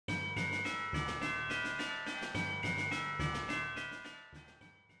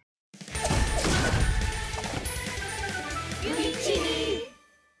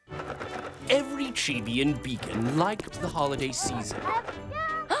Chibi and Beacon liked the holiday season.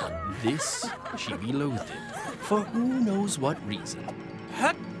 But this, Chibi loathed it, for who knows what reason.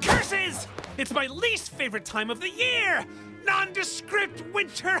 Curses! It's my least favorite time of the year! Nondescript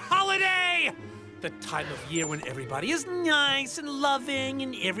winter holiday! The time of year when everybody is nice and loving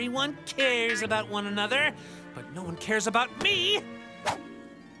and everyone cares about one another, but no one cares about me!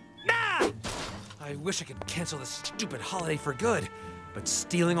 Nah! I wish I could cancel this stupid holiday for good, but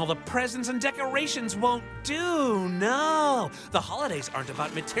stealing all the presents and decorations won't do, no! The holidays aren't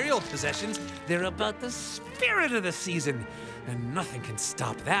about material possessions, they're about the spirit of the season, and nothing can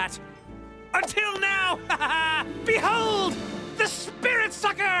stop that. Until now! Behold! The Spirit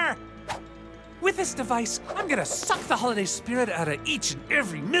Sucker! With this device, I'm gonna suck the holiday spirit out of each and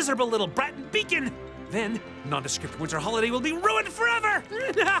every miserable little brat and beacon. Then, Nondescript Winter Holiday will be ruined forever!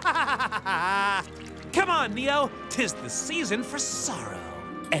 Come on, Neo. 'Tis the season for sorrow.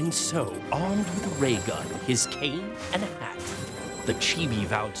 And so, armed with a ray gun, his cane, and a hat, the Chibi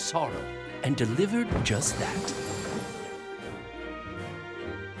vowed sorrow and delivered just that.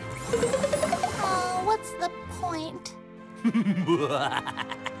 Oh, what's the point?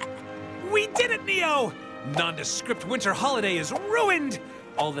 We did it, Neo! Nondescript Winter Holiday is ruined!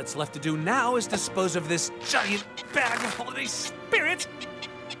 All that's left to do now is dispose of this giant bag of holiday spirit.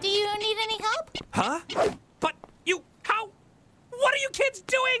 Do you need any help? Huh? But how? What are you kids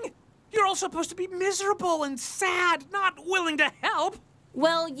doing? You're all supposed to be miserable and sad, not willing to help.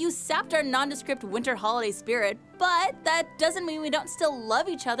 Well, you sapped our nondescript winter holiday spirit, but that doesn't mean we don't still love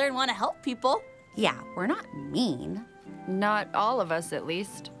each other and want to help people. Yeah, we're not mean. Not all of us, at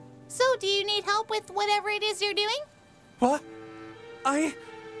least. So, do you need help with whatever it is you're doing? What? I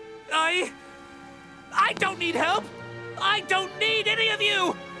don't need help. I don't need any of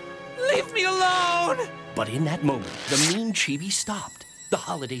you. Leave me alone. But in that moment, the mean Chibi stopped. The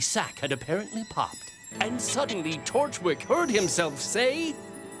holiday sack had apparently popped. And suddenly, Torchwick heard himself say,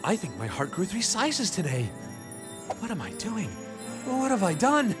 I think my heart grew 3 sizes today. What am I doing? What have I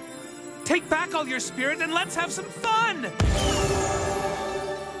done? Take back all your spirit and let's have some fun!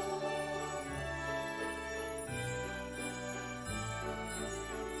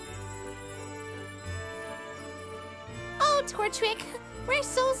 Oh, Torchwick, we're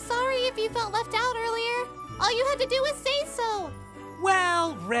so sorry if you felt left out earlier. All you had to do was say so.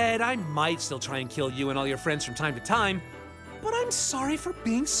 Well, Red, I might still try and kill you and all your friends from time to time, but I'm sorry for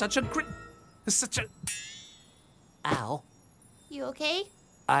being such a Ow. You okay?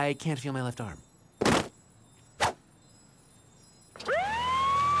 I can't feel my left arm.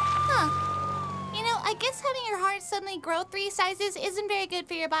 Huh. You know, I guess having your heart suddenly grow 3 sizes isn't very good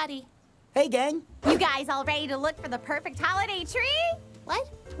for your body. Hey, gang. You guys all ready to look for the perfect holiday tree?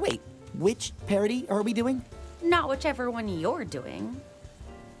 What? Wait, which parody are we doing? Not whichever one you're doing.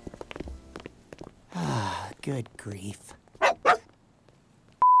 Good grief.